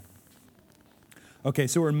Okay,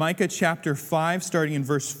 so we're in Micah chapter 5, starting in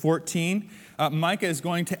verse 14. Micah is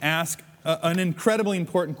going to ask an incredibly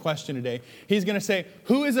important question today. He's going to say,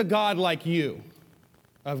 who is a God like you?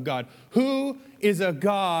 Of God. Who is a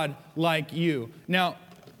God like you? Now,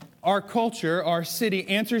 our culture, our city,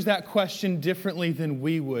 answers that question differently than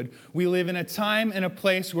we would. We live in a time and a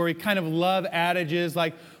place where we kind of love adages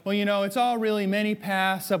like, well, you know, it's all really many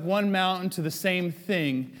paths up one mountain to the same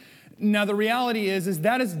thing. Now, the reality is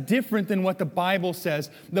that is different than what the Bible says.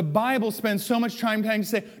 The Bible spends so much time trying to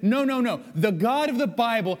say, no. The God of the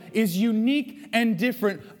Bible is unique and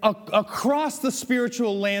different across the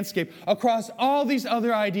spiritual landscape, across all these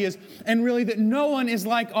other ideas, and really that no one is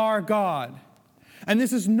like our God. And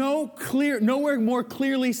this is nowhere more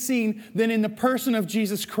clearly seen than in the person of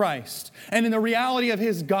Jesus Christ and in the reality of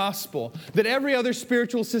His gospel. That every other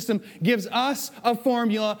spiritual system gives us a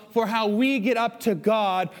formula for how we get up to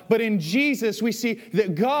God. But in Jesus, we see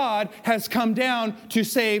that God has come down to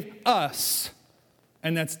save us.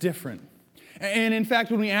 And that's different. And in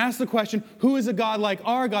fact, when we ask the question, who is a God like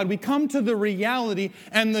our God? We come to the reality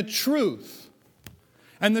and the truth.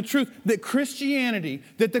 And the truth that Christianity,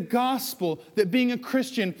 that the gospel, that being a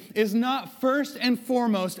Christian is not first and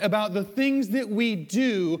foremost about the things that we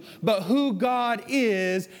do, but who God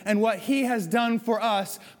is and what He has done for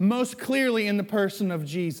us, most clearly in the person of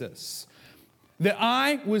Jesus. That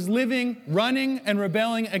I was living, running, and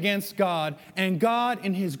rebelling against God, and God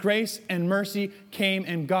in His grace and mercy came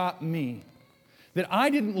and got me. That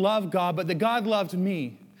I didn't love God, but that God loved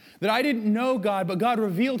me. That I didn't know God, but God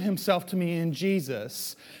revealed Himself to me in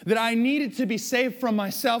Jesus. That I needed to be saved from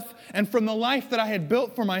myself and from the life that I had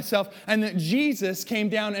built for myself, and that Jesus came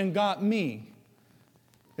down and got me.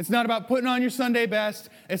 It's not about putting on your Sunday best.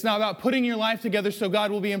 It's not about putting your life together so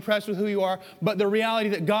God will be impressed with who you are, but the reality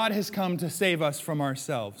that God has come to save us from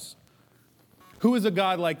ourselves. Who is a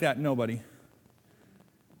God like that? Nobody.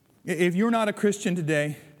 If you're not a Christian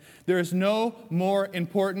today, there is no more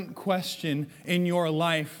important question in your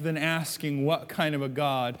life than asking what kind of a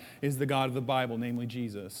God is the God of the Bible, namely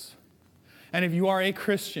Jesus. And if you are a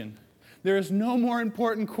Christian, there is no more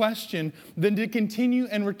important question than to continue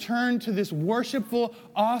and return to this worshipful,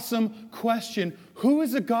 awesome question, who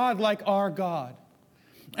is a God like our God?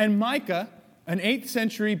 And Micah, an 8th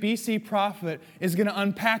century BC prophet, is going to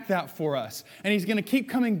unpack that for us. And he's going to keep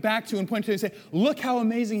coming back to and point to it and say, look how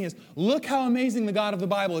amazing He is. Look how amazing the God of the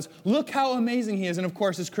Bible is. Look how amazing He is. And of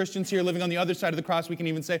course, as Christians here living on the other side of the cross, we can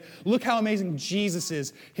even say, look how amazing Jesus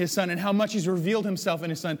is, His Son, and how much He's revealed Himself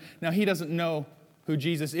in His Son. Now, he doesn't know who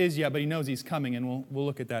Jesus is yet, but he knows He's coming, and we'll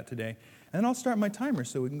look at that today. And then I'll start my timer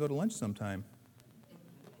so we can go to lunch sometime.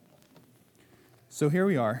 So here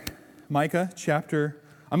we are, Micah chapter.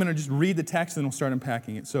 I'm going to just read the text and we'll start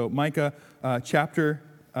unpacking it. So Micah chapter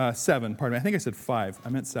 7, pardon me, I think I said 5. I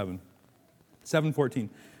meant 7. 7:14.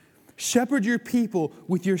 Shepherd your people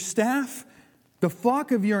with your staff, the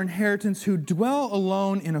flock of your inheritance who dwell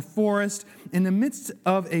alone in a forest, in the midst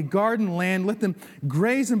of a garden land. Let them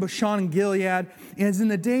graze in Bashan and Gilead, as in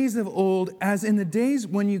the days of old, as in the days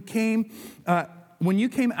when you came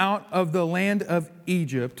out of the land of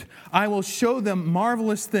Egypt. I will show them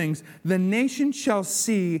marvelous things. The nation shall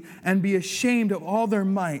see and be ashamed of all their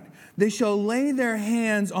might. They shall lay their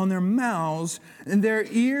hands on their mouths, and their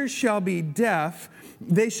ears shall be deaf.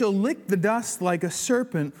 They shall lick the dust like a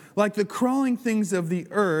serpent, like the crawling things of the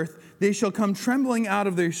earth. They shall come trembling out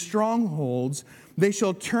of their strongholds. They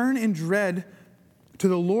shall turn in dread to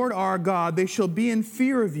the Lord our God. They shall be in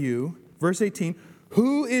fear of you. Verse 18.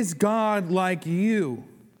 Who is God like you,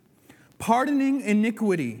 pardoning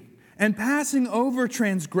iniquity and passing over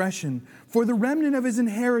transgression for the remnant of His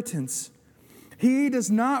inheritance? He does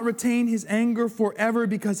not retain His anger forever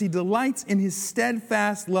because He delights in His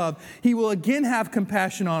steadfast love. He will again have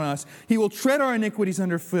compassion on us. He will tread our iniquities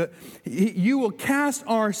underfoot. You will cast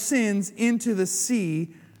our sins into the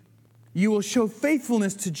sea. You will show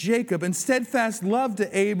faithfulness to Jacob and steadfast love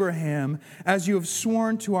to Abraham, as you have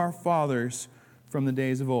sworn to our fathers from the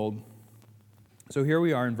days of old. So here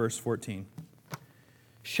we are in verse 14.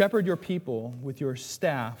 Shepherd your people with your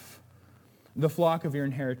staff, the flock of your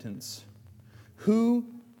inheritance, who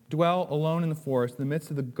dwell alone in the forest, in the midst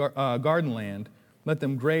of the garden land. Let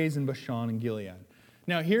them graze in Bashan and Gilead.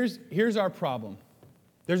 Now here's our problem.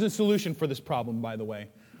 There's a solution for this problem, by the way.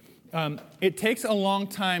 It takes a long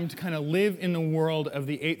time to kind of live in the world of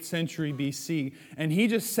the 8th century BC, and he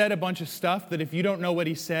just said a bunch of stuff that if you don't know what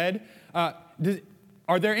he said,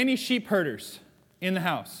 are there any sheep herders in the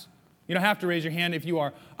house? You don't have to raise your hand if you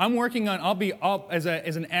are. I'm working on, as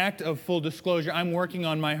an act of full disclosure, I'm working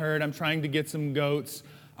on my herd. I'm trying to get some goats.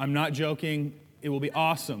 I'm not joking. It will be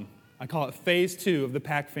awesome. I call it phase 2 of the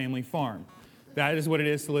Pack Family Farm. That is what it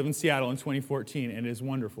is to live in Seattle in 2014, and it is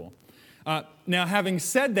wonderful. Now, having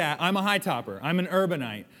said that, I'm a high topper. I'm an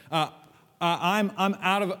urbanite. I'm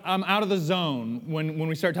out of the zone when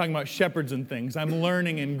we start talking about shepherds and things. I'm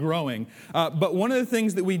learning and growing. But one of the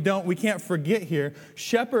things that we can't forget here,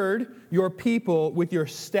 shepherd your people with your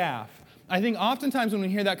staff. I think oftentimes when we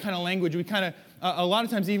hear that kind of language, we kind of, a lot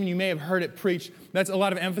of times even you may have heard it preached, that's a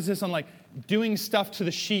lot of emphasis on like doing stuff to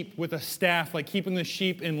the sheep with a staff, like keeping the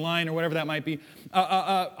sheep in line or whatever that might be.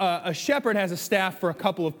 A shepherd has a staff for a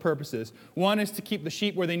couple of purposes. One is to keep the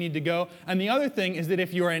sheep where they need to go. And the other thing is that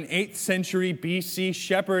if you're an 8th century BC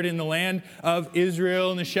shepherd in the land of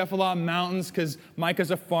Israel in the Shephelah Mountains, because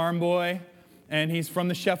Micah's a farm boy and he's from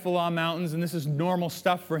the Shephelah Mountains and this is normal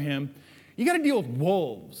stuff for him, you got to deal with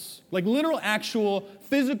wolves, like literal, actual,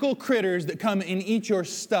 physical critters that come and eat your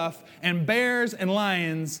stuff, and bears and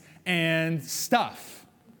lions and stuff.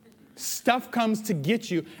 Stuff comes to get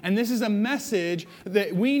you. And this is a message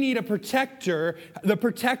that we need a protector. The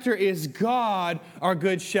protector is God, our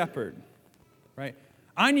good shepherd. Right?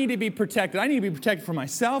 I need to be protected. I need to be protected from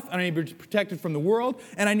myself. I need to be protected from the world.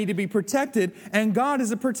 And I need to be protected. And God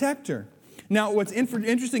is a protector. Now, what's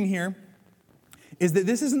interesting here is that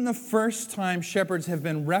this isn't the first time shepherds have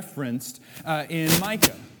been referenced in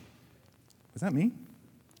Micah. Is that me?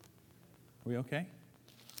 Are we okay?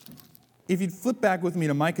 If you'd flip back with me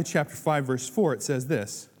to Micah chapter 5, verse 4, it says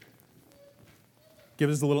this.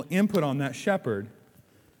 Gives us a little input on that shepherd.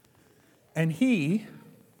 And he,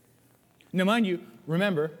 now mind you,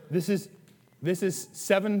 remember, this is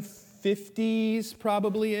 750s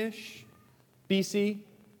probably-ish BC,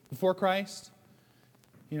 before Christ.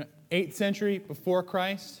 8th century before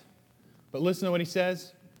Christ. But listen to what he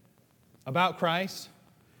says about Christ.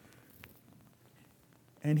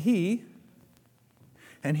 And he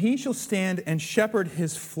shall stand and shepherd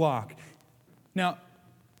his flock. Now,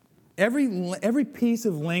 every piece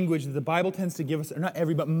of language that the Bible tends to give us, or not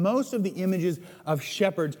every, but most of the images of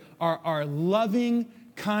shepherds are loving,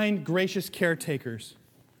 kind, gracious caretakers.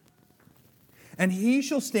 And he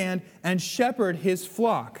shall stand and shepherd his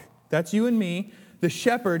flock. That's you and me. The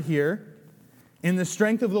shepherd here, in the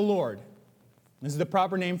strength of the Lord. This is the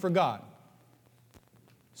proper name for God.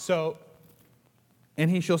 So,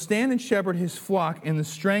 and he shall stand and shepherd his flock in the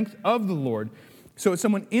strength of the Lord. So it's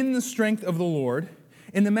someone in the strength of the Lord,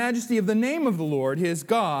 in the majesty of the name of the Lord, his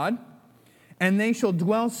God, and they shall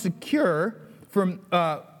dwell secure,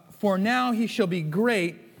 for now he shall be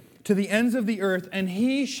great to the ends of the earth, and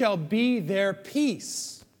he shall be their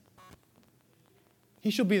peace. He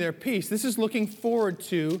shall be their peace. This is looking forward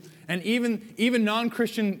to, and even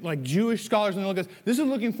non-Christian, like Jewish scholars, when they look at this is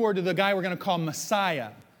looking forward to the guy we're going to call Messiah.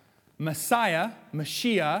 Messiah,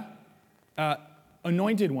 Mashiach,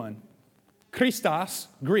 anointed one. Christos,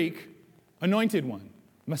 Greek, anointed one.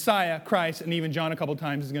 Messiah, Christ, and even John a couple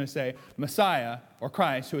times is going to say Messiah, or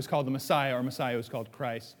Christ, who is called the Messiah, or Messiah who is called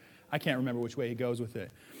Christ. I can't remember which way he goes with it.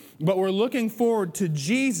 But we're looking forward to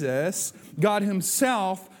Jesus, God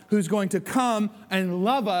himself, who's going to come and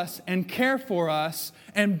love us and care for us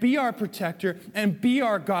and be our protector and be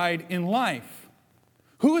our guide in life.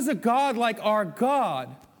 Who is a God like our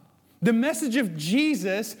God? The message of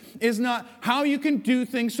Jesus is not how you can do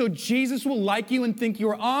things so Jesus will like you and think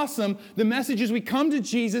you're awesome. The message is we come to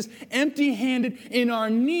Jesus empty-handed in our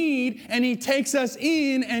need, and he takes us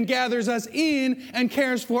in and gathers us in and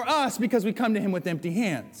cares for us because we come to him with empty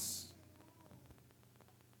hands.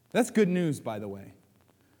 That's good news, by the way.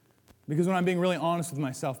 Because when I'm being really honest with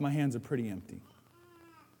myself, my hands are pretty empty.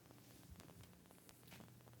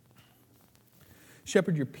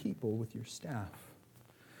 Shepherd your people with your staff,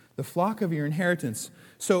 the flock of your inheritance.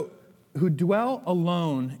 So, who dwell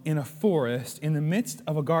alone in a forest in the midst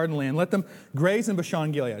of a garden land, let them graze in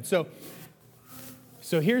Bashan Gilead.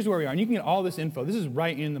 So here's where we are. And you can get all this info. This is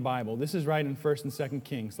right in the Bible. This is right in 1st and 2nd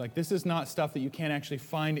Kings. Like, this is not stuff that you can't actually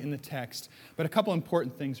find in the text. But a couple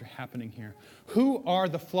important things are happening here. Who are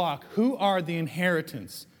the flock? Who are the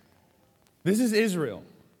inheritance? This is Israel.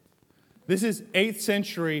 This is 8th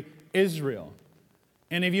century Israel.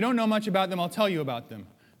 And if you don't know much about them, I'll tell you about them.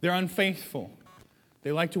 They're unfaithful.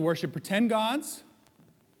 They like to worship pretend gods.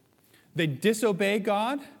 They disobey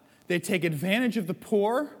God. They take advantage of the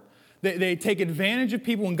poor. They take advantage of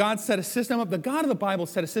people. When God set a system up, the God of the Bible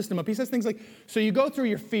set a system up. He says things like, so you go through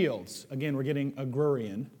your fields. Again, we're getting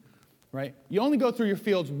agrarian, right? You only go through your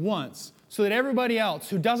fields once so that everybody else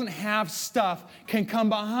who doesn't have stuff can come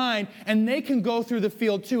behind and they can go through the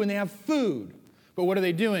field too and they have food. But what are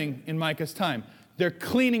they doing in Micah's time? They're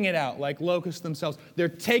cleaning it out like locusts themselves. They're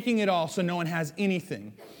taking it all so no one has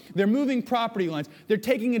anything. They're moving property lines. They're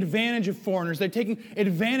taking advantage of foreigners. They're taking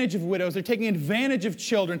advantage of widows. They're taking advantage of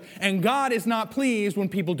children. And God is not pleased when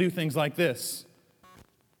people do things like this.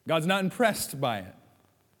 God's not impressed by it,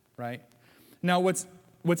 right? Now, what's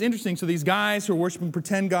interesting, so these guys who are worshiping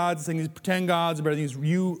pretend gods, saying these pretend gods are better than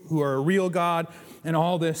you who are a real God, and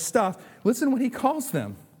all this stuff, listen to what he calls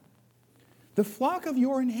them. The flock of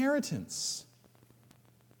your inheritance.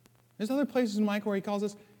 There's other places in Micah where he calls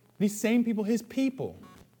us, these same people, his people.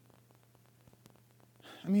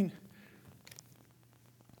 I mean,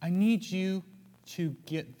 I need you to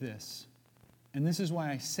get this. And this is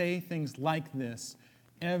why I say things like this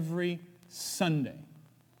every Sunday.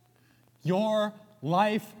 Your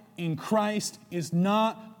life in Christ is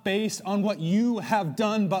not based on what you have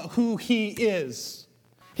done, but who He is.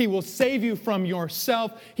 He will save you from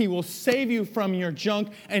yourself. He will save you from your junk,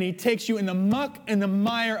 and He takes you in the muck and the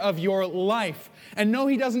mire of your life. And no,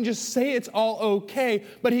 He doesn't just say it's all okay,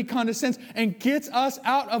 but He condescends and gets us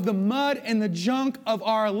out of the mud and the junk of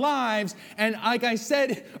our lives. And like I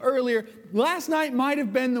said earlier, last night might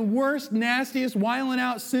have been the worst, nastiest, wiling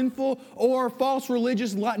out, sinful, or false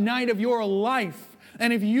religious night of your life.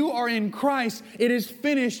 And if you are in Christ, it is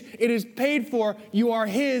finished, it is paid for, you are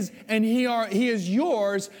His, and He is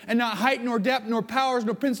yours, and not height, nor depth, nor powers,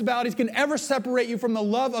 nor principalities can ever separate you from the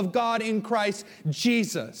love of God in Christ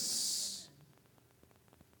Jesus.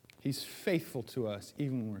 He's faithful to us,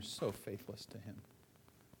 even when we're so faithless to Him.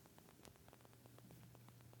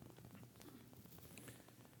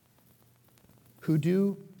 Who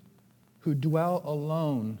dwell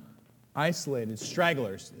alone, isolated,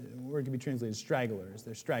 stragglers. The word can be translated stragglers.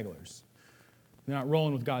 They're stragglers. They're not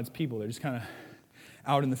rolling with God's people. They're just kind of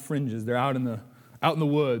out in the fringes. They're out in the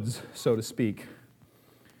woods, so to speak,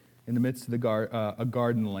 in the midst of a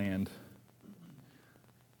garden land.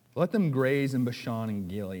 Let them graze in Bashan and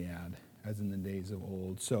Gilead, as in the days of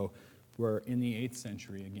old. So we're in the 8th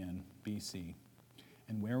century again, BC.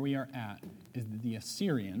 And where we are at is that the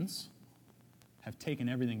Assyrians have taken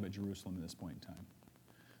everything but Jerusalem at this point in time.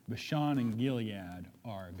 Bashan and Gilead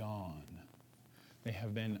are gone. They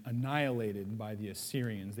have been annihilated by the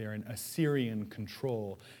Assyrians. They're in Assyrian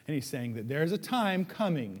control. And he's saying that there's a time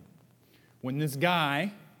coming when this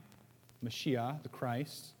guy, Mashiach, the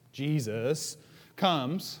Christ, Jesus,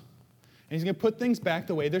 comes, and He's going to put things back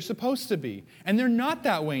the way they're supposed to be. And they're not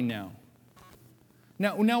that way now.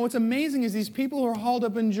 Now what's amazing is these people who are hauled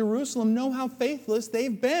up in Jerusalem know how faithless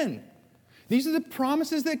they've been. These are the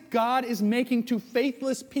promises that God is making to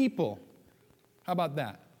faithless people. How about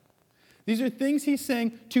that? These are things He's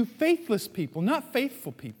saying to faithless people, not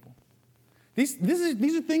faithful people. These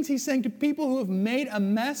are things He's saying to people who have made a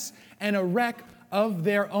mess and a wreck of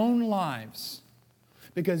their own lives.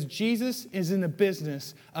 Because Jesus is in the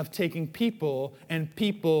business of taking people and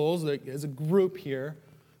peoples, as a group here,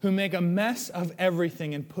 who make a mess of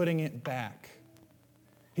everything and putting it back.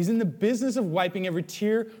 He's in the business of wiping every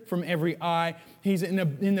tear from every eye. He's in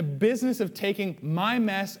the business of taking my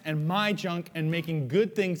mess and my junk and making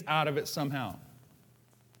good things out of it somehow.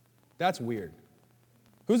 That's weird.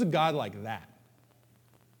 Who's a God like that?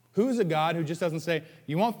 Who is a God who just doesn't say,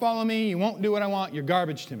 you won't follow me, you won't do what I want, you're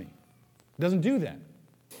garbage to me? Doesn't do that.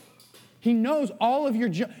 He knows all of your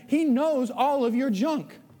junk. He knows all of your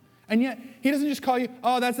junk. And yet, He doesn't just call you,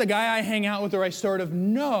 oh, that's the guy I hang out with or I sort of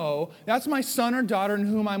know. That's my son or daughter in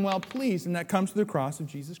whom I'm well pleased. And that comes through the cross of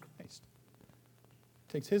Jesus Christ.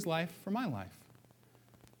 Takes His life for my life.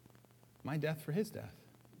 My death for His death.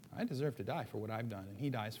 I deserve to die for what I've done. And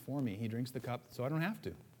He dies for me. He drinks the cup so I don't have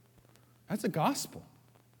to. That's the gospel.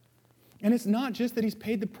 And it's not just that He's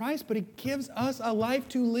paid the price, but He gives us a life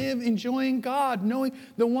to live enjoying God, knowing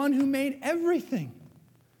the one who made everything.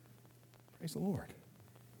 Praise the Lord.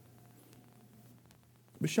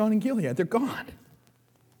 Bashan and Gilead, they're gone,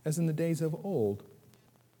 as in the days of old.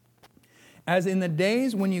 As in the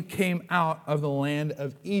days when you came out of the land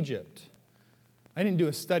of Egypt. I didn't do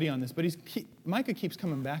a study on this, but Micah keeps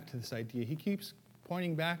coming back to this idea. He keeps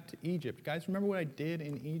pointing back to Egypt. Guys, remember what I did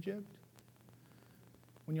in Egypt?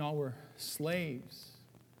 When y'all were slaves,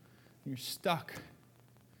 and you're stuck,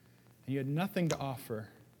 and you had nothing to offer,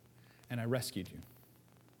 and I rescued you.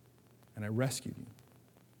 And I rescued you.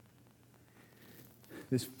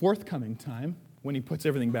 This forthcoming time, when He puts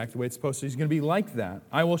everything back the way it's supposed to, He's going to be like that.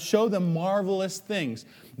 I will show them marvelous things.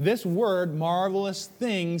 This word, marvelous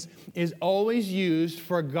things, is always used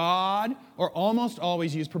for God, or almost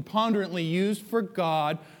always used, preponderantly used for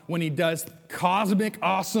God when He does cosmic,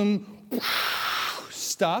 awesome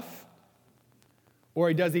stuff, Or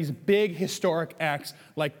he does these big historic acts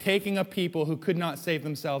like taking a people who could not save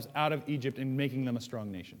themselves out of Egypt and making them a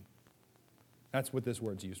strong nation. That's what this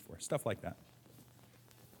word's used for. Stuff like that.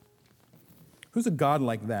 Who's a God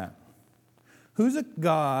like that? Who's a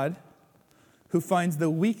God who finds the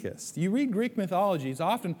weakest? You read Greek mythology, it's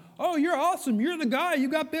often, oh, you're awesome, you're the guy, you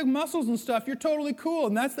got big muscles and stuff, you're totally cool,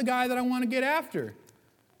 and that's the guy that I want to get after.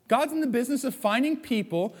 God's in the business of finding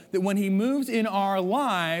people that when he moves in our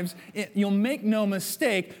lives, you'll make no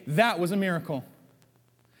mistake, that was a miracle.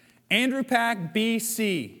 Andrew Pack,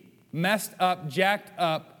 BC, messed up, jacked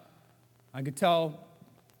up. I could tell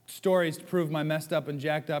stories to prove my messed up and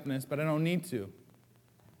jacked upness, but I don't need to.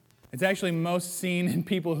 It's actually most seen in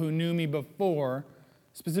people who knew me before,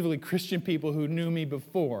 specifically Christian people who knew me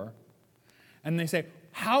before. And they say,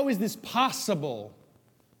 how is this possible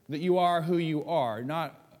that you are who you are?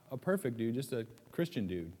 Not a perfect dude, just a Christian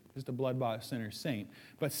dude, just a blood-bought sinner saint.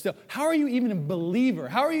 But still, how are you even a believer?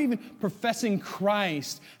 How are you even professing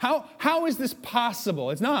Christ? How is this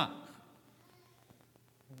possible? It's not.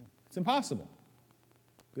 It's impossible.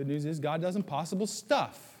 Good news is God does impossible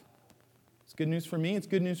stuff. It's good news for me. It's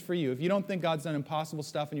good news for you. If you don't think God's done impossible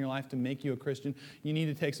stuff in your life to make you a Christian, you need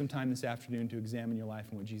to take some time this afternoon to examine your life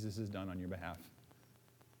and what Jesus has done on your behalf.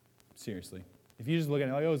 Seriously. If you just look at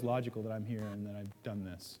it, like, oh, it's logical that I'm here and that I've done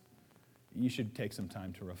this, you should take some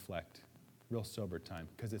time to reflect, real sober time,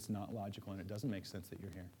 because it's not logical and it doesn't make sense that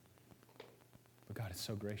you're here. But God is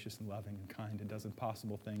so gracious and loving and kind and does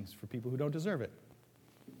impossible things for people who don't deserve it.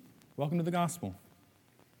 Welcome to the gospel.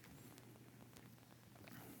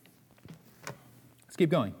 Let's keep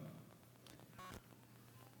going.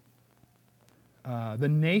 The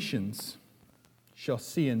nations shall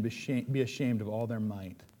see and be ashamed of all their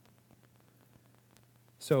might.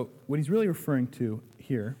 So what he's really referring to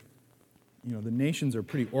here, the nations are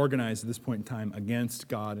pretty organized at this point in time against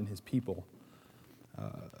God and his people.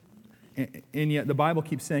 And yet the Bible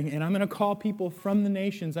keeps saying, and I'm going to call people from the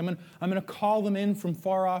nations. I'm going to call them in from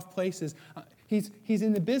far off places. He's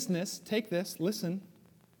in the business, take this, listen.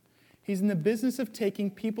 He's in the business of taking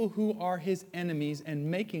people who are his enemies and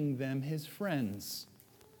making them his friends.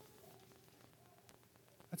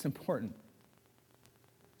 That's important.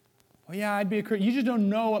 Oh yeah, I'd be a Christian. You just don't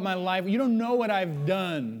know what my life, you don't know what I've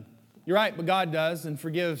done. You're right, but God does and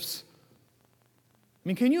forgives. I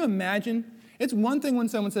mean, can you imagine? It's one thing when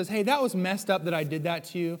someone says, hey, that was messed up that I did that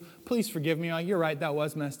to you. Please forgive me. Oh, you're right, that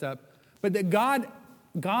was messed up. But that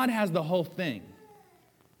God has the whole thing.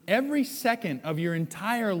 Every second of your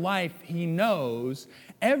entire life, he knows.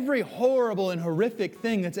 Every horrible and horrific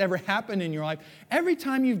thing that's ever happened in your life. Every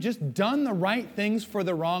time you've just done the right things for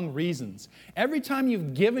the wrong reasons. Every time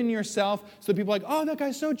you've given yourself so people are like, oh, that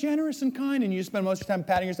guy's so generous and kind. And you spend most of your time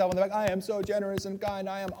patting yourself on the back. I am so generous and kind.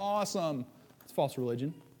 I am awesome. It's false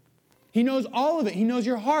religion. He knows all of it. He knows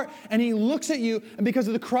your heart. And he looks at you, and because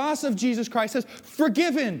of the cross of Jesus Christ, says,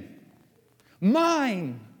 forgiven,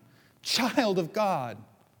 mine, child of God.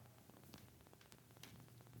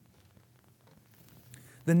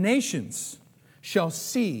 The nations shall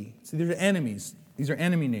see, so these are enemies, these are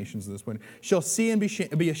enemy nations at this point, shall see and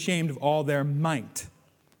be ashamed of all their might.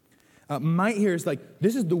 Might here is like,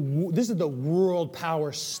 this is the world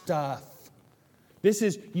power stuff. This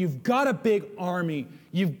is, you've got a big army,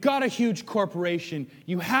 you've got a huge corporation,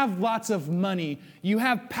 you have lots of money, you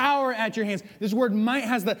have power at your hands. This word might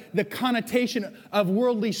has the connotation of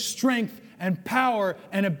worldly strength and power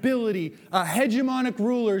and ability, hegemonic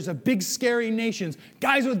rulers of big scary nations,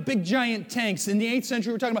 guys with big giant tanks. In the 8th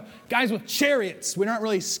century, we're talking about guys with chariots. We're not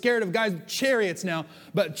really scared of guys with chariots now,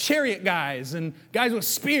 but chariot guys and guys with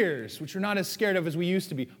spears, which we're not as scared of as we used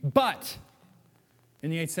to be. But in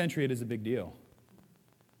the 8th century, it is a big deal.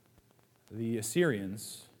 The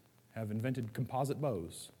Assyrians have invented composite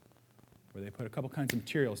bows, where they put a couple kinds of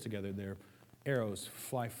materials together. Their arrows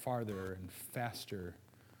fly farther and faster.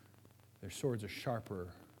 Their swords are sharper.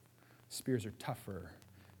 Spears are tougher.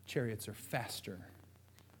 Chariots are faster.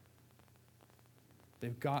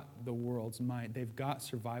 They've got the world's might. They've got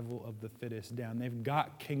survival of the fittest down. They've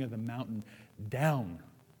got king of the mountain down.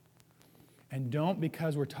 And don't,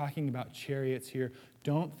 because we're talking about chariots here,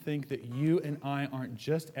 don't think that you and I aren't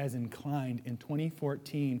just as inclined in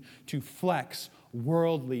 2014 to flex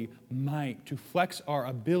worldly might, to flex our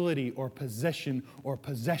ability or possession or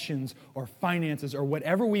possessions or finances or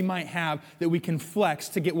whatever we might have that we can flex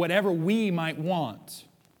to get whatever we might want.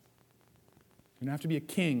 You don't have to be a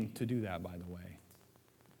king to do that, by the way.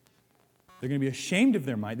 They're going to be ashamed of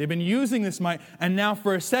their might. They've been using this might, and now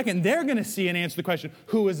for a second, they're going to see and answer the question,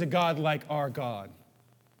 who is a God like our God?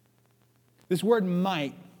 This word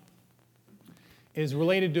might is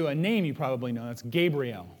related to a name you probably know. That's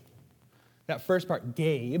Gabriel. That first part,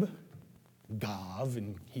 Gabe, Gav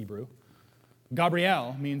in Hebrew.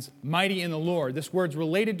 Gabriel means mighty in the Lord. This word's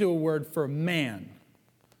related to a word for man.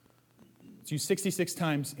 It's used 66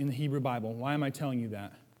 times in the Hebrew Bible. Why am I telling you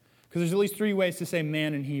that? Because there's at least 3 ways to say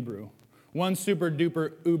man in Hebrew. One super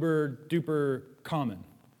duper, uber duper common.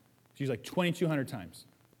 It's used like 2,200 times.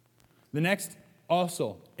 The next,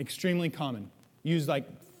 also extremely common, used like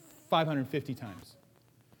 550 times.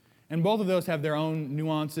 And both of those have their own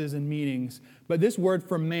nuances and meanings. But this word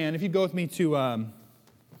for man, if you go with me to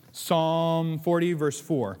Psalm 40, verse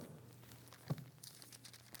 4.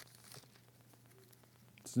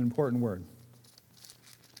 It's an important word.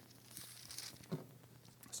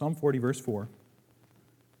 Psalm 40, verse 4.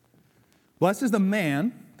 Blessed is the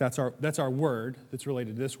man, that's our word that's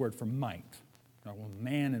related to this word for might. Well,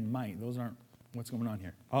 man and might, those aren't what's going on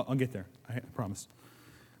here. I'll get there, I promise.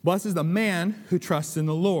 Blessed is the man who trusts in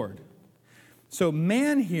the Lord. So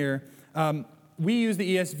man here, we use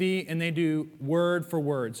the ESV and they do word for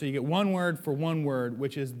word. So you get one word for one word,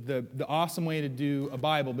 which is the awesome way to do a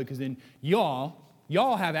Bible, because then y'all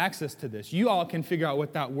have access to this. You all can figure out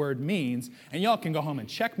what that word means, and y'all can go home and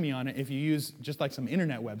check me on it if you use just like some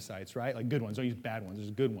internet websites, right? Like good ones. Don't use bad ones. There's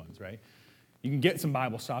good ones, right? You can get some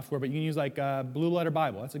Bible software, but you can use like Blue Letter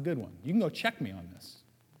Bible. That's a good one. You can go check me on this.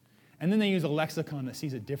 And then they use a lexicon that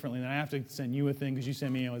sees it differently, and I have to send you a thing because you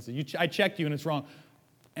send me, I checked you and it's wrong.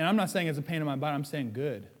 And I'm not saying it's a pain in my butt. I'm saying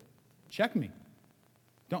good. Check me.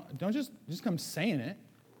 Don't just come saying it.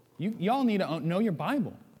 Y'all need to know your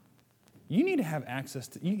Bible. You need to have access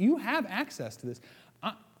to, you have access to this.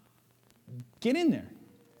 Get in there.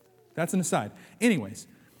 That's an aside. Anyways,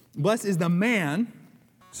 blessed is the man.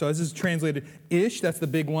 So this is translated ish, that's the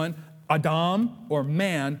big one. Adam, or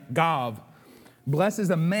man, Gav. Blessed is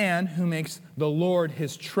the man who makes the Lord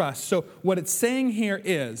his trust. So what it's saying here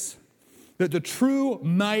is that the true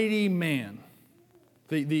mighty man,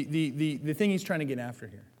 the thing he's trying to get after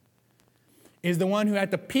here, is the one who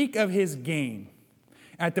at the peak of his game,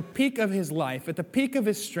 at the peak of his life, at the peak of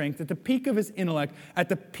his strength, at the peak of his intellect, at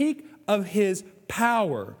the peak of his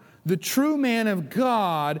power, the true man of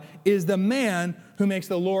God is the man who makes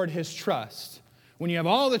the Lord his trust. When you have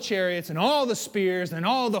all the chariots and all the spears and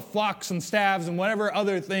all the flocks and staves and whatever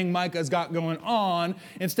other thing Micah's got going on,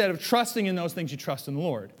 instead of trusting in those things, you trust in the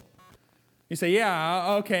Lord. You say,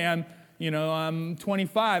 yeah, okay, I'm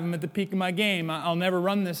 25, I'm at the peak of my game. I'll never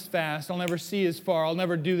run this fast. I'll never see as far. I'll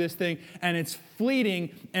never do this thing. And it's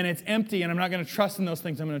fleeting and it's empty, and I'm not going to trust in those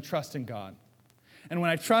things. I'm going to trust in God. And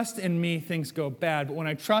when I trust in me, things go bad. But when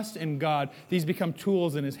I trust in God, these become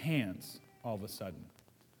tools in his hands all of a sudden.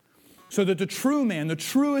 So that the true man, the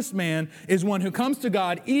truest man, is one who comes to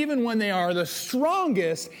God even when they are the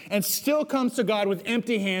strongest and still comes to God with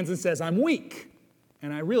empty hands and says, I'm weak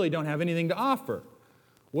and I really don't have anything to offer.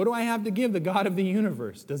 What do I have to give the God of the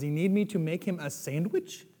universe? Does he need me to make him a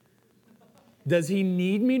sandwich? Does he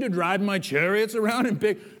need me to drive my chariots around and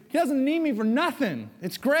pick? He doesn't need me for nothing.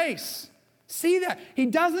 It's grace. See that? He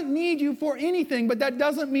doesn't need you for anything, but that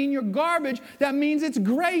doesn't mean you're garbage. That means it's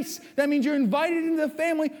grace. That means you're invited into the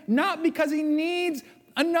family, not because he needs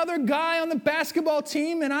another guy on the basketball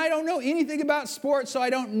team, and I don't know anything about sports, so I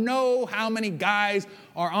don't know how many guys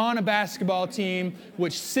are on a basketball team,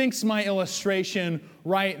 which sinks my illustration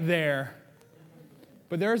right there.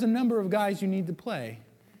 But there's a number of guys you need to play.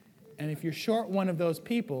 And if you're short one of those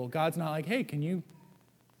people, God's not like, hey, can you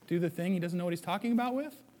do the thing he doesn't know what he's talking about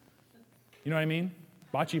with? You know what I mean?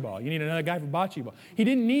 Bocce ball. You need another guy for bocce ball. He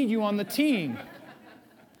didn't need you on the team.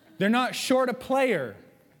 They're not short a player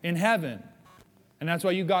in heaven. And that's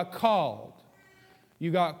why you got called. You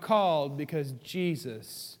got called because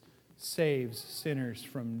Jesus saves sinners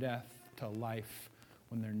from death to life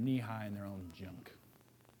when they're knee-high in their own junk.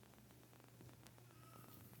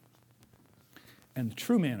 And the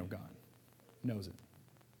true man of God knows it.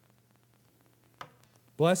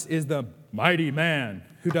 Blessed is the mighty man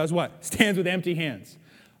who does what? Stands with empty hands.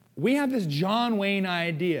 We have this John Wayne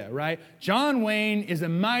idea, right? John Wayne is a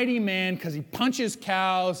mighty man because he punches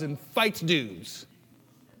cows and fights dudes.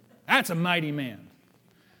 That's a mighty man.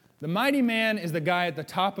 The mighty man is the guy at the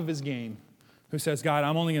top of his game who says, God,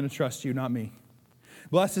 I'm only going to trust you, not me.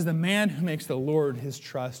 Blessed is the man who makes the Lord his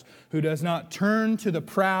trust, who does not turn to the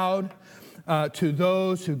proud, to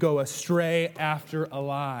those who go astray after a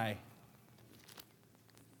lie.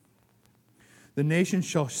 The nations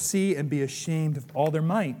shall see and be ashamed of all their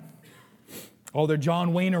might, all their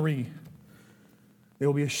John Waynery. They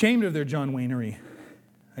will be ashamed of their John Waynery.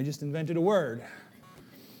 I just invented a word.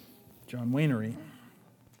 John Waynery.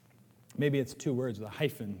 Maybe it's 2 words with a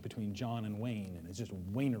hyphen between John and Wayne, and it's just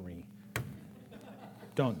Waynery.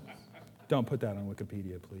 Don't put that on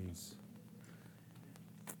Wikipedia, please.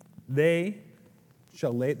 They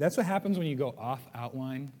shall lay, that's what happens when you go off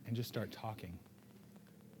outline and just start talking.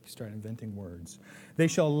 You start inventing words. They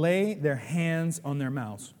shall lay their hands on their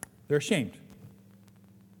mouths. They're ashamed.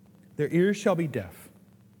 Their ears shall be deaf.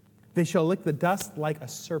 They shall lick the dust like a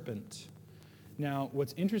serpent. Now,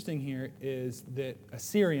 what's interesting here is that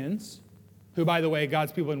Assyrians, who, by the way,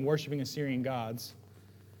 God's people have been worshiping Assyrian gods,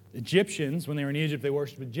 Egyptians, when they were in Egypt, they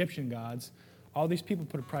worshiped Egyptian gods. All these people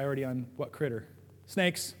put a priority on what critter?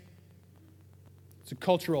 Snakes. It's a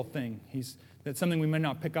cultural thing. That's something we might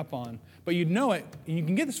not pick up on. But you'd know it, and you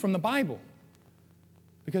can get this from the Bible.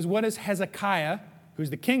 Because what is Hezekiah, who's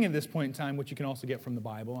the king at this point in time, which you can also get from the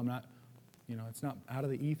Bible. It's not out of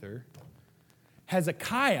the ether.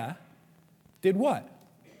 Hezekiah did what?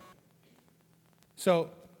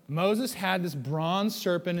 So Moses had this bronze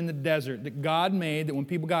serpent in the desert that God made, that when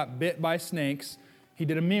people got bit by snakes, he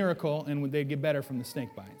did a miracle and they'd get better from the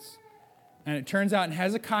snake bites. And it turns out in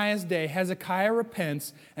Hezekiah's day, Hezekiah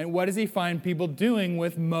repents, and what does he find people doing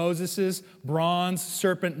with Moses' bronze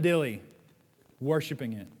serpent dilly?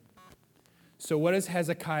 Worshiping it. So what does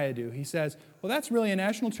Hezekiah do? He says, well, that's really a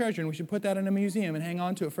national treasure, and we should put that in a museum and hang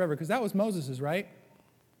on to it forever, because that was Moses', right?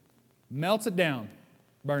 Melts it down,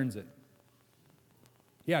 burns it.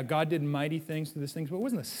 Yeah, God did mighty things through this thing, but it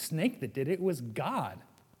wasn't a snake that did it. It was God.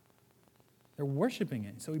 They're worshiping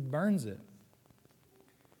it, so he burns it.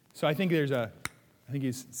 So I think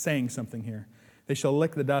he's saying something here. They shall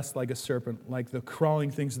lick the dust like a serpent, like the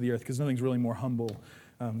crawling things of the earth, because nothing's really more humble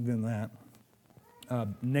than that.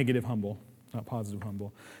 Negative humble, not positive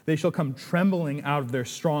humble. They shall come trembling out of their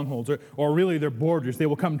strongholds, or really their borders. They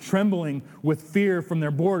will come trembling with fear from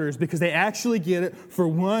their borders, because they actually get it for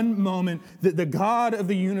one moment that the God of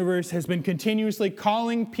the universe has been continuously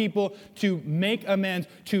calling people to make amends,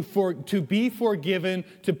 to be forgiven,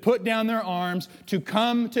 to put down their arms, to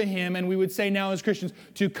come to Him. And we would say now as Christians,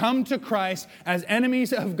 to come to Christ as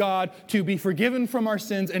enemies of God, to be forgiven from our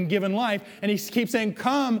sins and given life. And He keeps saying,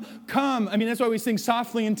 come, come. I mean, that's why we sing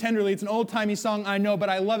softly and tenderly. It's an old-timey song, I know, but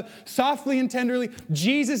I love it. Softly and tenderly,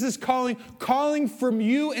 Jesus is calling from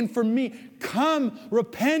you and from me. Come,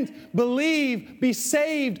 repent, believe, be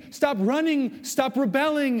saved. Stop running, stop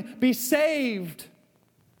rebelling, be saved.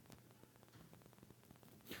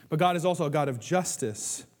 But God is also a God of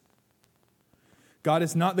justice. God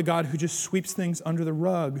is not the God who just sweeps things under the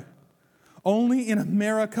rug. Only in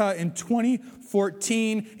America in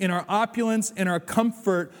 2014, in our opulence, in our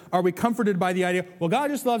comfort, are we comforted by the idea, well, God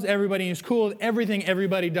just loves everybody and He's cool with everything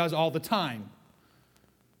everybody does all the time.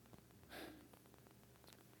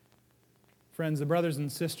 Friends, the brothers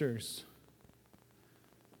and sisters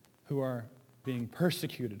who are being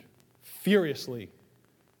persecuted furiously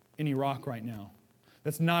in Iraq right now,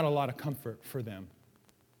 that's not a lot of comfort for them.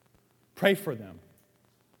 Pray for them.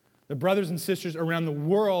 The brothers and sisters around the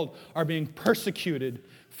world are being persecuted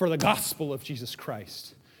for the gospel of Jesus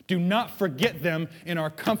Christ. Do not forget them in our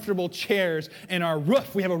comfortable chairs and our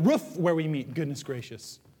roof. We have a roof where we meet, goodness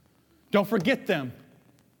gracious. Don't forget them.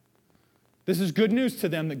 This is good news to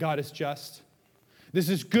them that God is just. This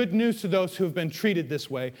is good news to those who have been treated this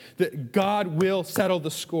way, that God will settle the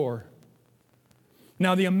score.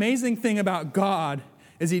 Now, the amazing thing about God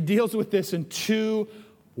is He deals with this in two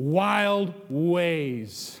wild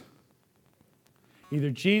ways. Either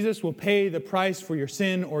Jesus will pay the price for your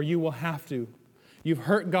sin or you will have to. You've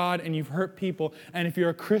hurt God and you've hurt people. And if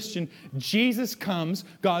you're a Christian, Jesus comes.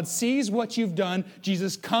 God sees what you've done.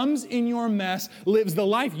 Jesus comes in your mess, lives the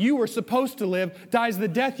life you were supposed to live, dies the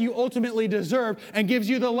death you ultimately deserve, and gives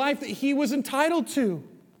you the life that He was entitled to.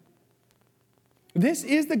 This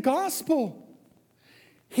is the gospel.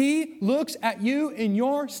 He looks at you in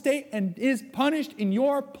your state and is punished in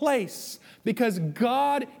your place because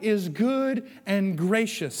God is good and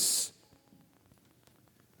gracious.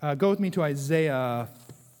 Go with me to Isaiah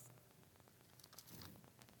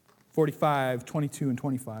 45, 22 and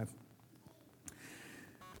 25.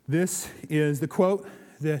 This is the quote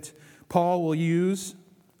that Paul will use.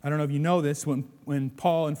 I don't know if you know this, when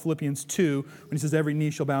Paul in Philippians 2, when he says every knee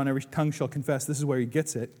shall bow and every tongue shall confess, this is where he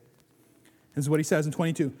gets it. This is what he says in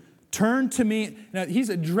 22. Turn to me. Now, he's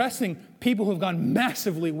addressing people who've gone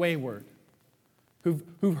massively wayward,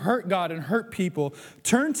 who've hurt God and hurt people.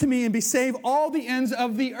 Turn to me and be saved, all the ends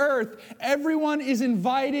of the earth. Everyone is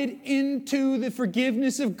invited into the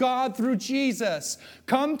forgiveness of God through Jesus.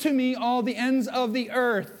 Come to me, all the ends of the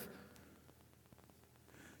earth.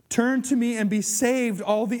 Turn to me and be saved,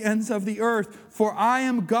 all the ends of the earth. For I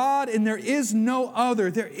am God and there is no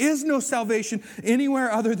other. There is no salvation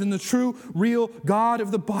anywhere other than the true, real God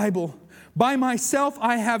of the Bible. By myself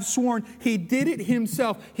I have sworn. He did it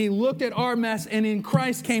Himself. He looked at our mess and in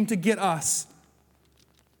Christ came to get us.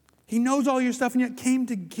 He knows all your stuff and yet came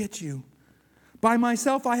to get you. By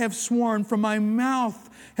myself I have sworn, from my mouth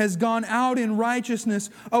has gone out in righteousness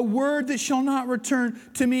a word that shall not return.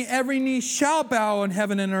 To me every knee shall bow in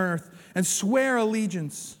heaven and earth and swear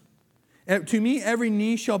allegiance. To me every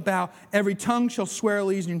knee shall bow, every tongue shall swear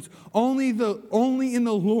allegiance. Only in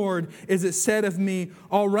the Lord is it said of me,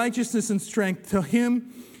 all righteousness and strength to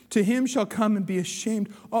him shall come and be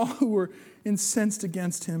ashamed all who were incensed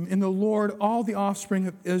against him. In the Lord all the offspring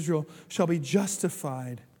of Israel shall be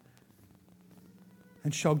justified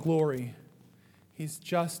and shall glory. He's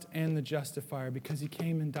just and the justifier because he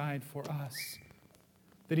came and died for us.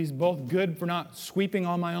 That he's both good for not sweeping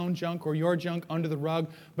all my own junk or your junk under the rug,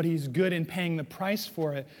 but he's good in paying the price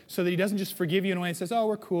for it so that he doesn't just forgive you in a way and says, oh,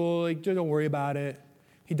 we're cool, like, don't worry about it.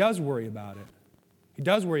 He does worry about it. He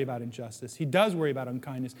does worry about injustice. He does worry about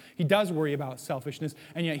unkindness. He does worry about selfishness.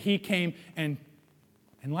 And yet he came and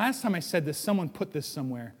last time I said this, someone put this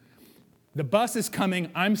somewhere. The bus is coming.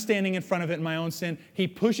 I'm standing in front of it in my own sin. He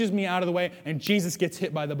pushes me out of the way, and Jesus gets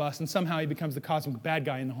hit by the bus, and somehow he becomes the cosmic bad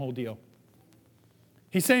guy in the whole deal.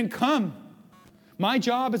 He's saying, come. My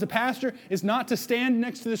job as a pastor is not to stand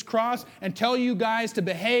next to this cross and tell you guys to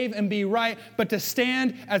behave and be right, but to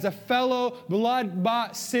stand as a fellow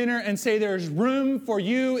blood-bought sinner and say there's room for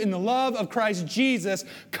you in the love of Christ Jesus.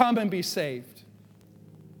 Come and be saved.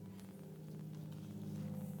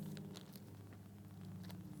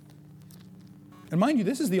 And mind you,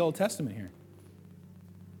 this is the Old Testament here.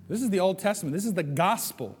 This is the Old Testament. This is the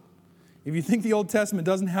gospel. If you think the Old Testament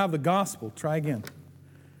doesn't have the gospel, try again.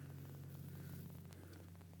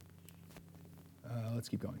 Let's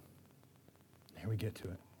keep going. Here we get to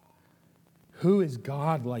it. Who is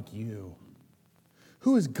God like you?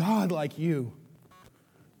 Who is God like you?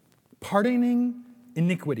 Pardoning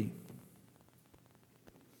iniquity.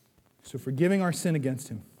 So forgiving our sin against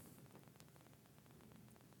him.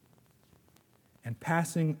 And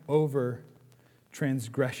passing over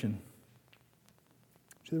transgression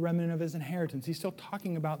to the remnant of his inheritance. He's still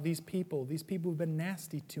talking about these people who've been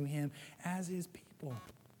nasty to him as his people.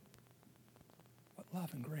 What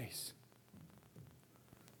love and grace.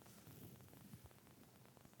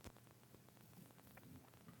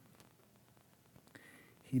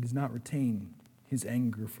 He does not retain his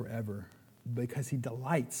anger forever because he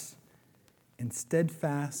delights in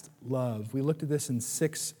steadfast love. We looked at this in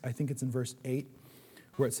 6, I think it's in verse 8,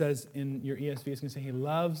 where it says in your ESV, it's going to say he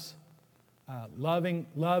loves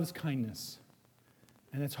kindness.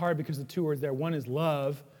 And it's hard because the two words there, one is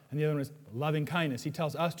love, and the other one is loving kindness. He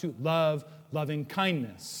tells us to love loving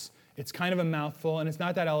kindness. It's kind of a mouthful, and it's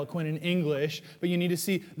not that eloquent in English, but you need to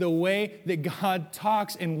see the way that God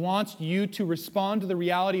talks and wants you to respond to the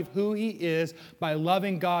reality of who he is by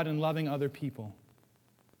loving God and loving other people.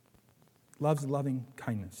 Loves loving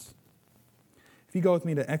kindness. If you go with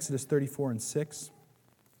me to Exodus 34 and 6.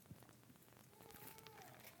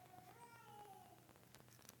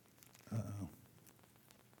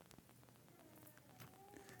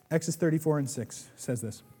 Exodus 34 and 6 says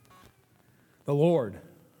this. The Lord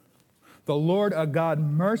a God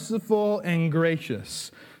merciful and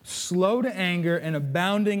gracious, slow to anger and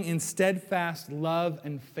abounding in steadfast love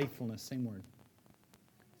and faithfulness. Same word.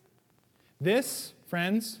 This,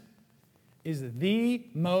 friends, is the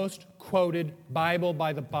most quoted Bible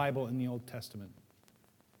by the Bible in the Old Testament.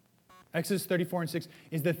 Exodus 34 and 6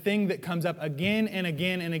 is the thing that comes up again and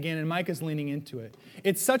again and again, and Micah's leaning into it.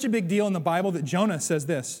 It's such a big deal in the Bible that Jonah says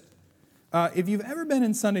this. If you've ever been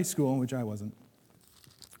in Sunday school, which I wasn't,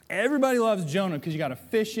 everybody loves Jonah because you got a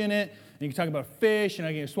fish in it, and you can talk about a fish, and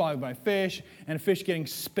I get swallowed by a fish, and a fish getting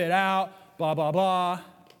spit out, blah, blah, blah.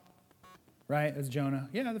 Right? That's Jonah.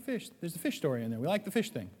 Yeah, the fish. There's the fish story in there. We like the fish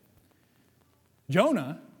thing.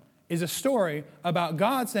 Jonah is a story about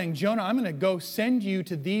God saying, Jonah, I'm going to go send you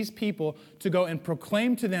to these people to go and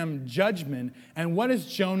proclaim to them judgment. And what does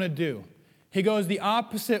Jonah do? He goes the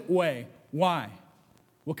opposite way. Why?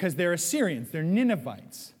 Well, because they're Assyrians. They're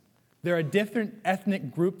Ninevites. They're a different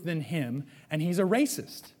ethnic group than him, and he's a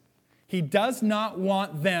racist. He does not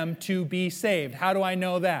want them to be saved. How do I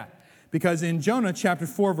know that? Because in Jonah chapter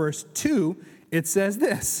 4, verse 2, it says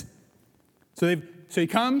this. So he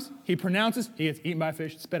comes, he pronounces, he gets eaten by a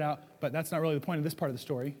fish, spit out, but that's not really the point of this part of the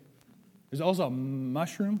story. There's also a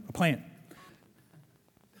mushroom, a plant.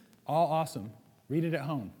 All awesome. Read it at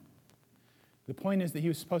home. The point is that he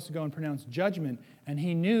was supposed to go and pronounce judgment, and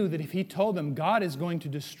he knew that if he told them God is going to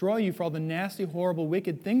destroy you for all the nasty, horrible,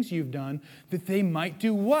 wicked things you've done, that they might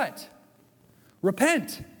do what?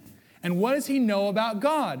 Repent. And what does he know about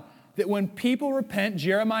God? that when people repent,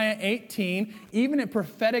 Jeremiah 18, even at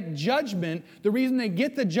prophetic judgment, the reason they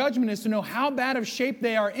get the judgment is to know how bad of shape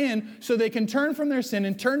they are in so they can turn from their sin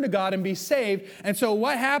and turn to God and be saved. And so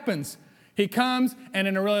what happens? He comes and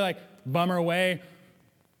in a really bummer way,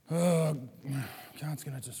 oh, God's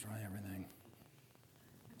going to destroy everything.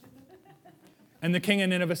 And the king of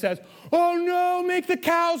Nineveh says, oh no, make the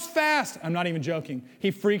cows fast. I'm not even joking. He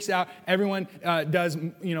freaks out. Everyone does,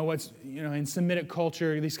 what's, in Semitic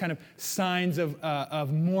culture, these kind of signs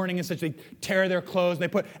of mourning and such. They tear their clothes, they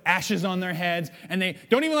put ashes on their heads, and they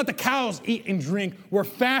don't even let the cows eat and drink. We're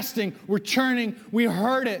fasting, we're churning, we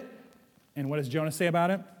heard it. And what does Jonah say about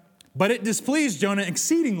it? But it displeased Jonah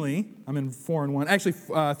exceedingly. I'm in 4:1, actually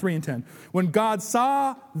 3:10. When God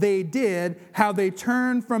saw they did, how they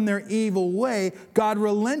turned from their evil way, God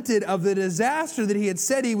relented of the disaster that he had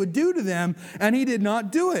said he would do to them, and he did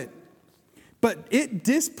not do it. But it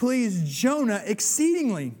displeased Jonah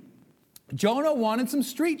exceedingly. Jonah wanted some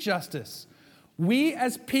street justice. We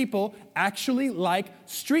as people actually like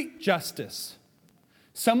street justice.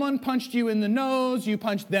 Someone punched you in the nose, you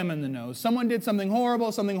punched them in the nose. Someone did something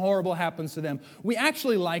horrible happens to them. We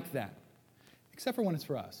actually like that, except for when it's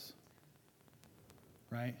for us,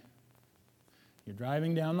 right? You're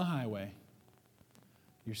driving down the highway,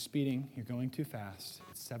 you're speeding, you're going too fast,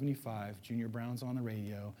 it's 75, Junior Brown's on the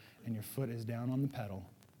radio, and your foot is down on the pedal.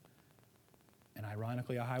 And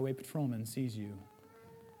ironically, a highway patrolman sees you,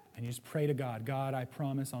 and you just pray to God, God, I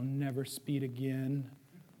promise I'll never speed again.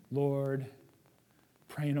 Lord,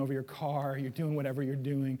 praying over your car, you're doing whatever you're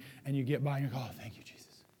doing, and you get by and you go, oh, thank you,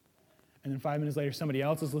 Jesus. And then 5 minutes later, somebody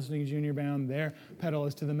else is listening to Junior Brown, their pedal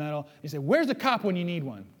is to the metal. You say, where's the cop when you need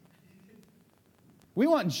one? We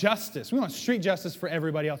want justice. We want street justice for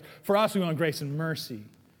everybody else. For us, we want grace and mercy.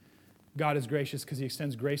 God is gracious because he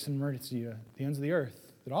extends grace and mercy to the ends of the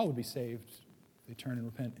earth, that all would be saved if they turn and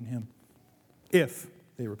repent in him. If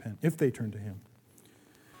they repent, if they turn to him.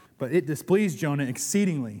 But it displeased Jonah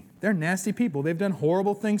exceedingly. They're nasty people. They've done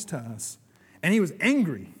horrible things to us. And he was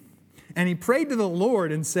angry. And he prayed to the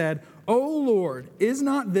Lord and said, O Lord, is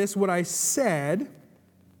not this what I said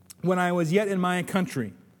when I was yet in my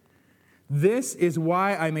country? This is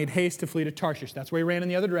why I made haste to flee to Tarshish. That's where he ran in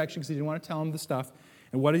the other direction because he didn't want to tell him the stuff.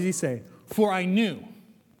 And what does he say? For I knew.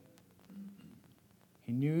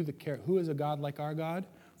 He knew who is a God like our God?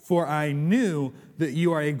 For I knew that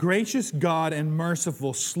you are a gracious God and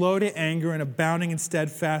merciful, slow to anger and abounding in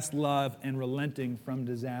steadfast love and relenting from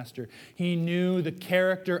disaster. He knew the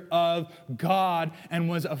character of God and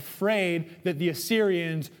was afraid that the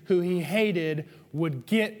Assyrians, who he hated, would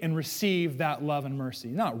get and receive that love and mercy.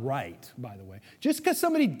 Not right, by the way. Just because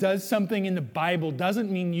somebody does something in the Bible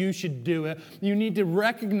doesn't mean you should do it. You need to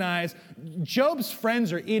recognize Job's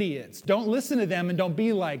friends are idiots. Don't listen to them and don't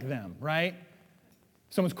be like them, right?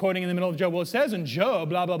 Someone's quoting in the middle of Job. Well, it says in Job,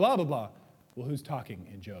 blah, blah, blah, blah, blah. Well, who's talking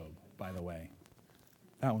in Job, by the way?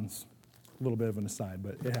 That one's a little bit of an aside,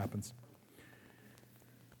 but it happens.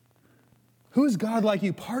 Who is God like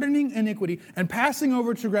you, pardoning iniquity and passing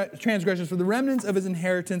over transgressions for the remnants of his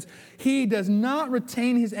inheritance? He does not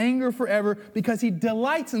retain his anger forever because he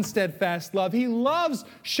delights in steadfast love. He loves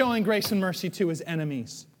showing grace and mercy to his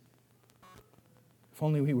enemies. If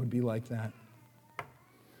only we would be like that.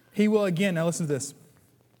 He will again, now listen to this.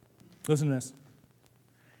 Listen to this.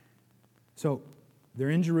 So, they're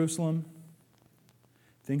in Jerusalem.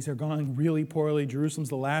 Things are going really poorly. Jerusalem's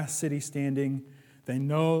the last city standing. They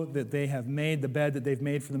know that they have made the bed that they've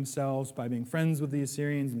made for themselves by being friends with the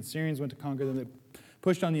Assyrians, and the Assyrians went to conquer them. They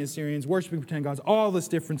pushed on the Assyrians, worshiping pretend gods, all this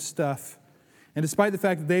different stuff. And despite the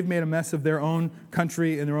fact that they've made a mess of their own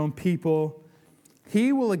country and their own people,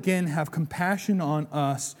 he will again have compassion on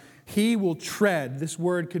us. He will tread. This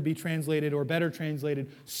word could be translated, or better translated,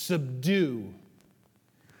 subdue.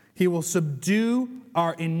 He will subdue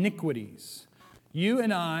our iniquities. You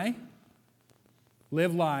and I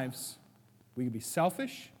live lives. We could be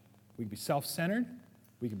selfish. We could be self-centered.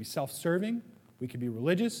 We could be self-serving. We could be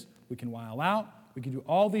religious. We can while out. We can do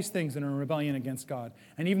all these things that are in rebellion against God.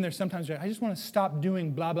 And even there's sometimes, I just want to stop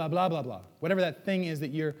doing blah, blah, blah, blah, blah. Whatever that thing is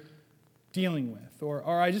that you're dealing with.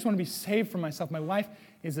 Or I just want to be saved from myself. My life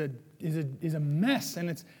is a mess, and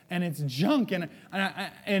it's junk, and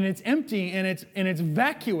it's empty, and it's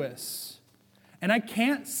vacuous, and I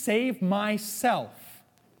can't save myself.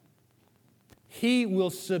 He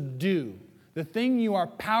will subdue the thing you are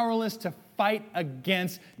powerless to fight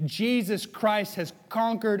against. Jesus Christ has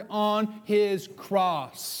conquered on his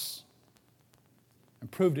cross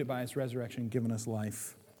and proved it by his resurrection, given us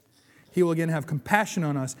life. He will again have compassion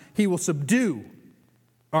on us. He will subdue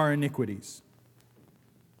our iniquities.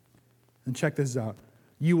 And check this out.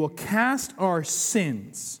 You will cast our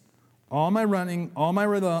sins all my running, all my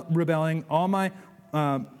rebelling, all my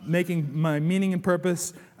making my meaning and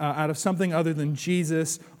purpose out of something other than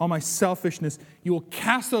Jesus, all my selfishness, you will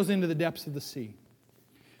cast those into the depths of the sea.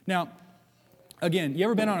 Now, again, you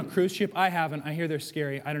ever been on a cruise ship? I haven't. I hear they're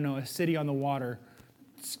scary. I don't know, a city on the water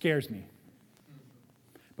scares me.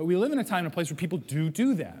 But we live in a time and a place where people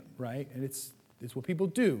do that, right? And it's what people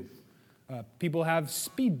do. People have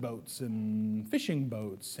speedboats and fishing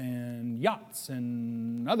boats and yachts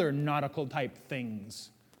and other nautical type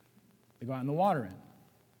things they go out in the water in.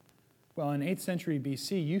 Well, in 8th century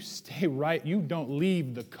BC, you stay right, you don't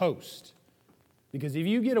leave the coast. Because if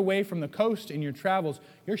you get away from the coast in your travels,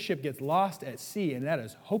 your ship gets lost at sea, and that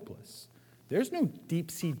is hopeless. There's no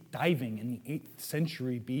deep sea diving in the 8th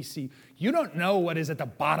century BC. You don't know what is at the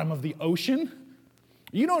bottom of the ocean.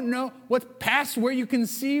 You don't know what's past where you can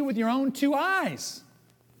see with your own two eyes.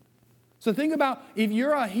 So think about if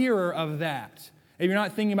you're a hearer of that, if you're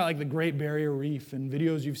not thinking about like the Great Barrier Reef and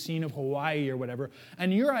videos you've seen of Hawaii or whatever,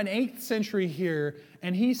 and you're an 8th century hearer,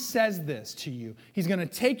 and he says this to you. He's going to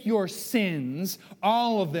take your sins,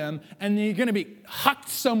 all of them, and you're going to be hucked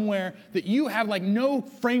somewhere that you have like no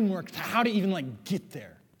framework to how to even like get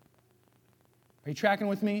there. Are you tracking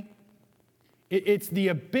with me? It's the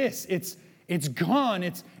abyss. It's gone.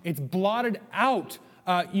 It's blotted out.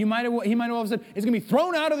 He might have well said it's going to be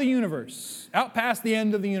thrown out of the universe, out past the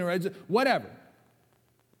end of the universe, whatever.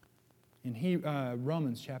 In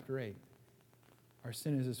Romans chapter 8, our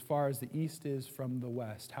sin is as far as the east is from the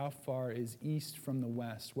west. How far is east from the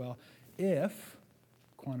west? Well, if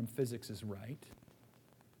quantum physics is right,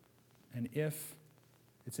 and if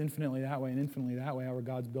it's infinitely that way and infinitely that way, however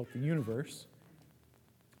God's built the universe,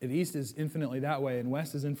 if east is infinitely that way and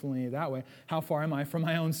west is infinitely that way, how far am I from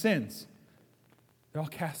my own sins? They're all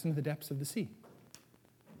cast into the depths of the sea.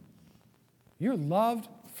 You're loved,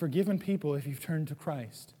 forgiven people if you've turned to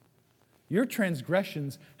Christ. Your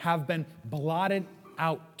transgressions have been blotted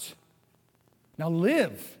out. Now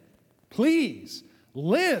live. Please,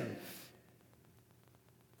 live.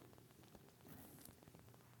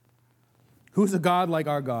 Who's a God like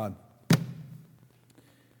our God?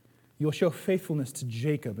 You will show faithfulness to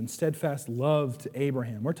Jacob and steadfast love to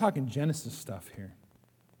Abraham. We're talking Genesis stuff here.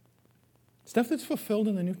 Stuff that's fulfilled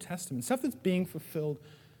in the New Testament. Stuff that's being fulfilled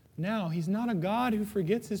now. He's not a God who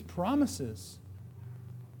forgets his promises.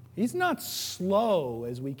 He's not slow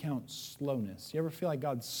as we count slowness. You ever feel like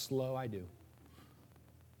God's slow? I do.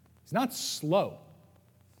 He's not slow.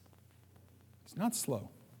 He's not slow.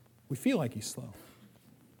 We feel like he's slow.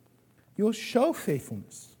 You will show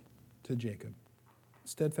faithfulness to Jacob,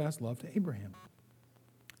 steadfast love to Abraham,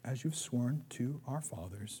 as you've sworn to our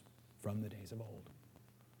fathers from the days of old.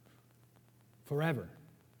 Forever.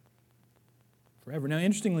 Forever. Now,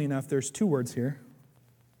 interestingly enough, there's two words here.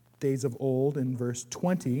 Days of old in verse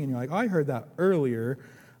 20, and you're like, oh, I heard that earlier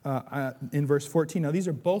in verse 14. Now, these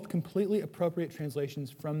are both completely appropriate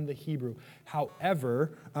translations from the Hebrew.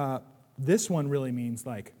 However, this one really means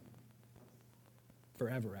like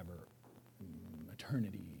forever, ever,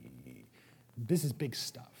 eternity. This is big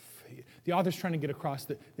stuff. The author's trying to get across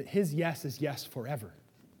that his yes is yes forever.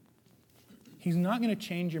 He's not going to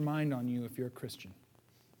change your mind on you if you're a Christian.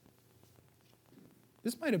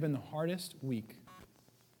 This might have been the hardest week.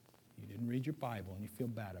 You didn't read your Bible and you feel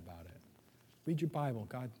bad about it. Read your Bible.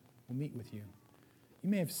 God will meet with you. You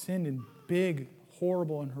may have sinned in big,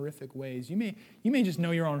 horrible, and horrific ways. You may just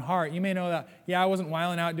know your own heart. You may know that, I wasn't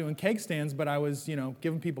wiling out doing keg stands, but I was,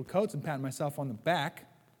 giving people coats and patting myself on the back,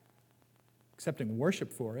 accepting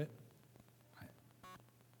worship for it.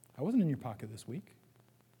 I wasn't in your pocket this week.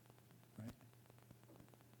 Right?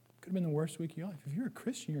 Could have been the worst week of your life. If you're a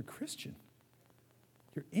Christian, you're a Christian.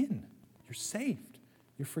 You're in. You're saved.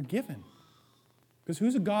 You're forgiven. Because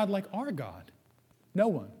who's a God like our God? No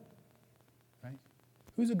one. Right?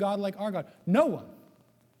 Who's a God like our God? No one.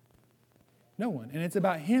 No one. And it's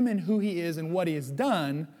about him and who he is and what he has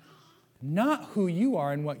done, not who you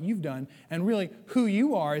are and what you've done. And really, who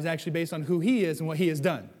you are is actually based on who he is and what he has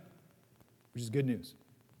done, which is good news.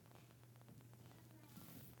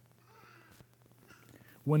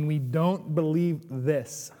 When we don't believe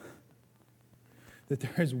this, that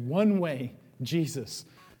there is one way, Jesus,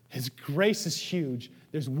 his grace is huge.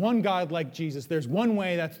 There's one God like Jesus. There's one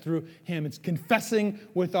way, that's through him. It's confessing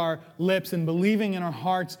with our lips and believing in our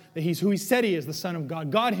hearts that he's who he said he is, the Son of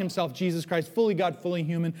God. God himself, Jesus Christ, fully God, fully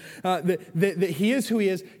human. That he is who he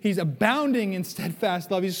is. He's abounding in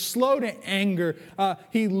steadfast love. He's slow to anger.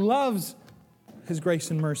 He loves his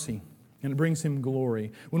grace and mercy. and it brings him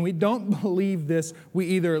glory. When we don't believe this, we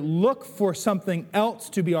either look for something else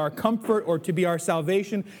to be our comfort or to be our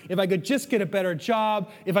salvation. If I could just get a better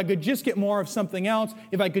job, if I could just get more of something else,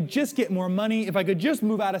 if I could just get more money, if I could just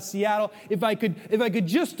move out of Seattle, if I could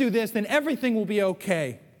just do this, then everything will be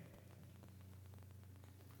okay.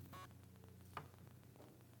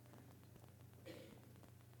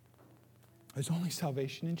 There's only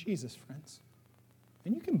salvation in Jesus, friends.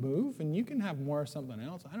 And you can move and you can have more of something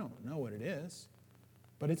else. I don't know what it is.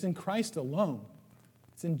 But it's in Christ alone.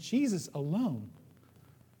 It's in Jesus alone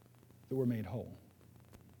that we're made whole.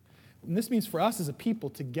 And this means for us as a people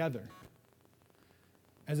together,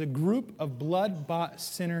 as a group of blood-bought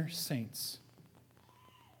sinner saints,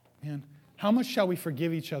 man, how much shall we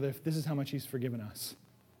forgive each other if this is how much He's forgiven us?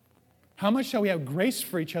 How much shall we have grace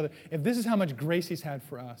for each other if this is how much grace He's had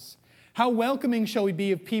for us? How welcoming shall we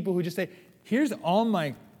be of people who just say, here's all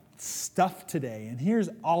my stuff today, and here's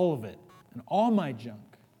all of it, and all my junk.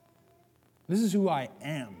 This is who I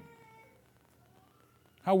am.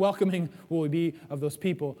 How welcoming will we be of those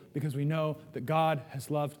people because we know that God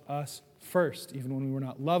has loved us first, even when we were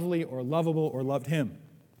not lovely or lovable or loved Him.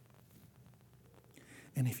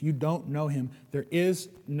 And if you don't know Him, there is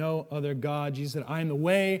no other God. Jesus said, I am the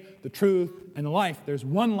way, the truth, and the life. There's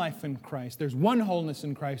one life in Christ. There's one wholeness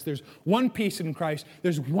in Christ. There's one peace in Christ.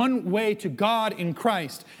 There's one way to God in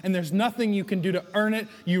Christ. And there's nothing you can do to earn it.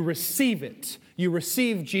 You receive it. You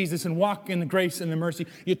receive Jesus and walk in the grace and the mercy.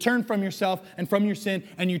 You turn from yourself and from your sin,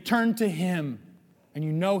 and you turn to Him. And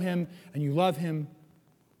you know Him, and you love Him,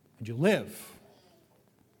 and you live.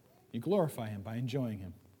 You glorify Him by enjoying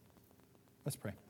Him. Let's pray.